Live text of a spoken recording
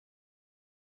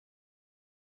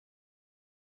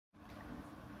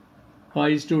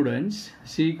Hi students,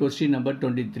 see question number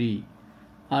 23.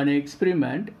 An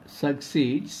experiment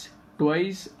succeeds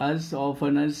twice as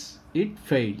often as it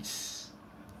fails.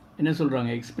 என்ன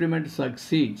சொல்றாங்க? Experiment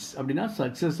succeeds அப்படின்னா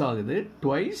success ஆகுது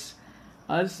twice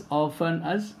as often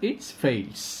as it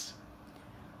fails.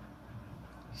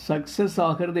 Success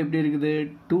ஆகிறது எப்படி இருக்குது?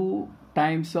 2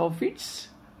 times of its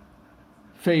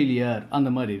failure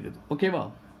அந்த மாதிரி இருக்குது. ஓகேவா?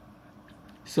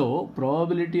 So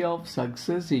probability of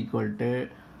success equal to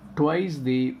twice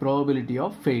the probability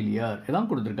of failure இதான்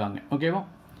கொடுத்திருக்காங்க. ஓகேவா?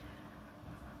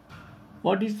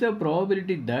 What is the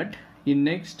probability that in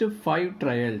next 5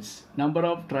 trials, number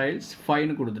of trials 5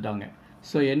 னு கொடுத்துட்டாங்க.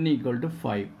 So n equal to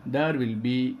 5. There will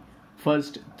be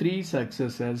first 3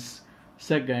 successes,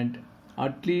 second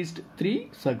at least 3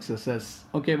 successes.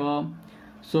 ஓகேவா?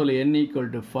 So n equal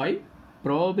to 5.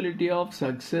 Probability of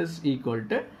success equal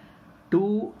to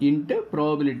 2 into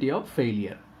probability of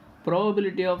failure.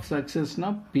 Probability of success na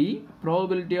P,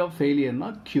 probability of failure na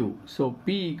Q. So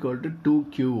P equal to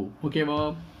 2Q. Okay, wow.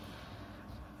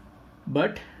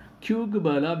 But Q ku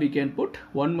bala we can put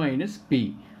 1 minus P.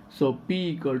 So P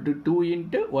equal to 2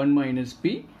 into 1 minus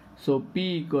P. So P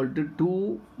equal to 2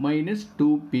 minus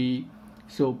 2P.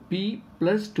 So P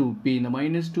plus 2P. The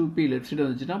minus 2P left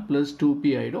side plus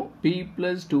 2P idom. P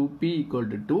plus 2P equal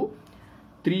to 2.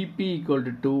 3P equal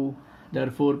to 2.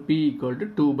 Therefore, P equal to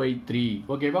 2 by 3.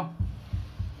 Okay, wow.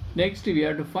 Next, we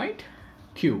have to find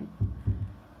Q.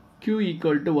 Q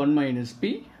equal to 1 minus P.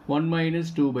 1 minus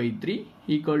 2 by 3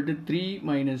 equal to 3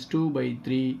 minus 2 by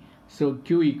 3. So,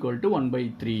 Q equal to 1 by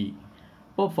 3.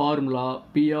 For formula,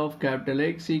 P of capital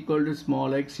X equal to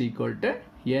small x equal to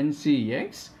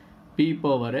NCX, P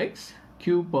power X,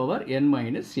 Q power N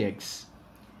minus X.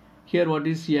 Here, what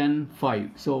is N? 5.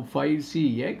 So,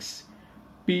 5CX.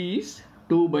 P is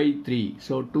 2 by 3.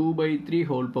 So 2 by 3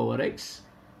 whole power x.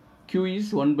 Q is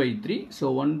 1 by 3. So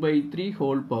 1 by 3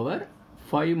 whole power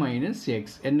 5 minus x.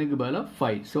 N க்கு பதிலா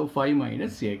 5. So 5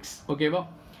 minus x. Okay va?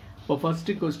 For first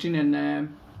question என்ன?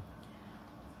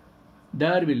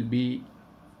 There will be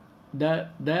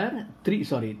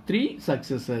three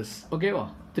successes. Okay va?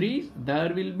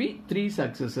 There will be 3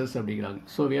 successes அப்படிங்கிறாங்க.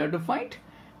 So we have to find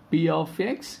P of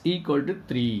x equal to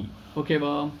 3. Okay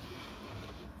va?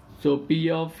 So P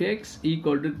of x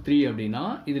equal to 3 அப்படினா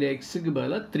இதில் x க்கு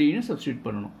பதிலா 3 னு substitute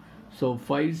பண்ணணும். So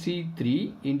 5C3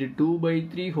 into 2 by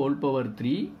 3 whole power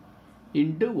 3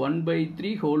 into 1 by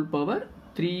 3 whole power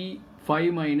 3,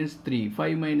 5 minus 3.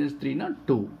 5 minus 3 na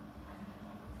 2.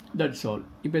 That's all.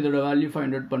 இப்போ இதோட value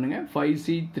find out பண்ணுங்க.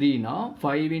 5C3 na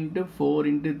 5 into 4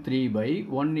 into 3 by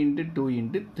 1 into 2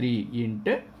 into 3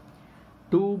 into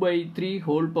 2 by 3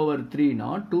 whole power 3 na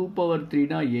 2 power 3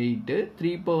 na 8, 3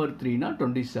 power 3 na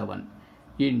 27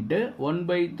 into 1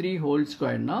 by 3 whole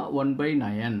square na 1 by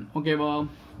 9. Okay va?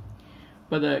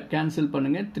 இப்போ அதை cancel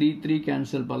பண்ணுங்க. 3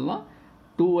 cancel பண்ணலாம்.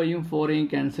 2 ஐயும் 4 ஐயும்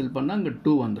cancel பண்ணா அங்க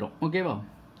 2 வந்துரும். Okay va?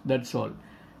 That's all.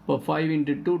 இப்போ 5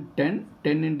 into 2 10,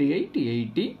 10 into 8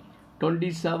 80,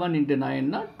 27 into 9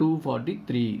 na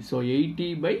 243. So 80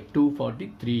 by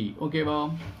 243. Okay va?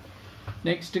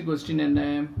 Next question என்ன?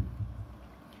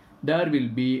 There will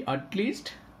be at least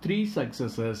 3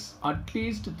 successes. At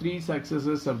least 3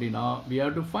 successes அப்படினா we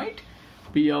have to find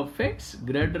P of x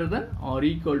greater than or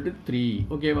equal to 3.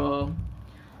 Okay va?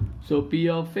 So P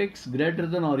of x greater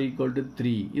than or equal to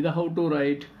 3. இதை how to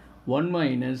write? 1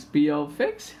 minus P of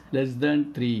x less than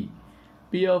 3.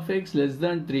 P of x less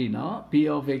than 3 na P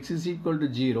of x is equal to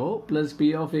 0 plus P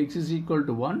of x is equal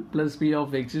to 1 plus P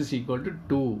of x is equal to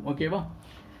 2. Okay va?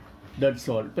 That's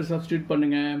all. இப்போ substitute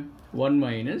பண்ணுங்க. 1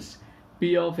 minus P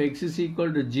of x is equal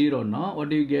to 0 na what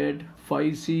do you get?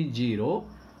 5C0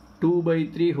 2 by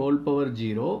 3 whole power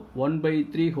 0 1 by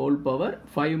 3 whole power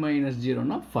 5 minus 0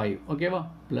 na 5. Okay va?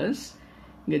 Plus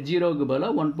இங்க 0 க்கு பதிலா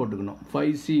 1 போட்டுக்கணும்.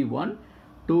 5C1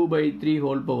 2 by 3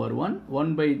 whole power 1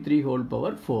 1 by 3 whole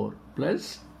power 4 plus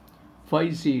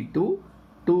 5C2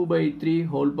 2 by 3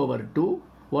 whole power 2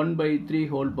 1 by 3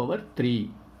 whole power 3.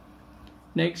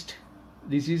 Next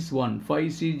this is 1.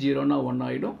 5C0 na 1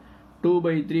 ஆயிடும். 2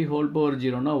 by 3 whole power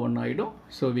 0 na 1 ஆயிடும்.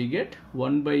 So we get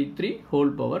 1 by 3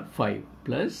 whole power 5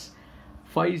 plus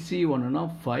 5C1 na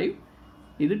 5.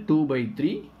 இது 2 by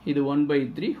 3. இது 1 by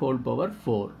 3 whole power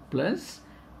 4 plus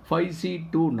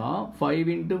 5C2 na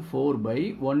 5 into 4 by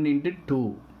 1 into 2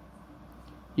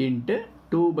 into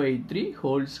 2 by 3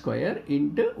 whole square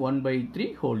into 1 by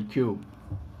 3 whole cube.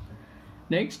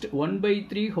 Next 1 by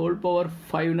 3 whole power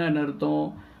 5 na என்ன அர்த்தம்?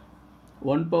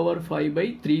 1 power 5 by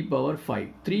 3 power 5.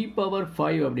 3 power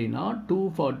 5 அப்படினா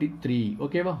 243.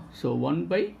 Okay va? So 1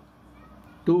 by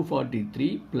 243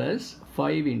 plus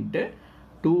 5 into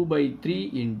 2 by 3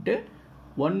 into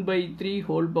 1 by 3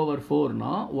 whole power 4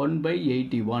 na 1 by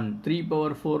 81. 3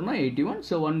 power 4 na 81.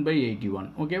 So 1 by 81.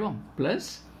 Okay va? Plus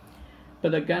இப்போ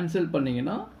இதை cancel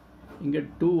பண்ணிங்கன்னா இங்கே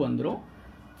 2 வந்துடும்.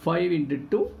 5 into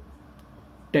 2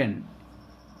 10.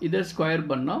 இதை square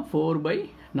பண்ணால் 4 by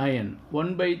 9.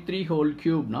 1 by 3 whole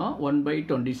cube na 1 by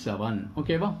 27.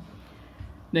 ஓகேவா?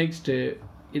 Next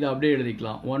இதை அப்படியே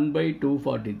எழுதிக்கலாம். 1 by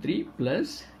 243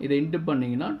 ப்ளஸ் இதை இன்ட்டு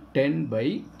பண்ணிங்கன்னா 10 by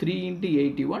 3 into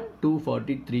 81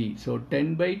 243. So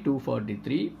 10 by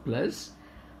 243 plus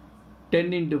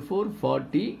 10 into 4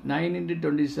 40. 9 into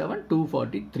 27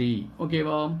 243.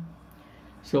 ஓகேவா?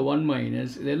 ஸோ 1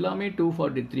 மைனஸ் இது எல்லாமே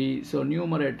 243. ஸோ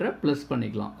நியூமரேட்டரை ப்ளஸ்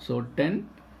பண்ணிக்கலாம். So 10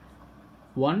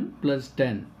 1 plus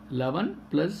 10 11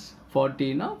 plus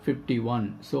 40 51.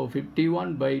 So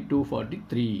 51 by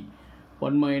 243.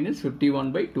 1 minus 51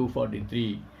 by 243.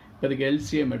 இப்போ இதுக்கு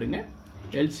எல்சிஎம் எடுங்க.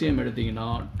 எல்சிஎம் எடுத்தீங்கன்னா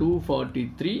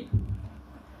 243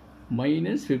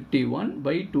 மைனஸ் 51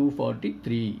 by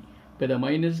 243. இப்போ இதை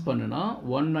மைனஸ் பண்ணுனா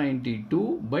 192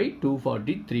 by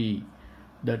 243.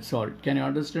 That's all. Can you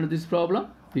understand this problem?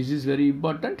 This is very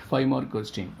important. 5 more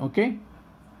question. Okay.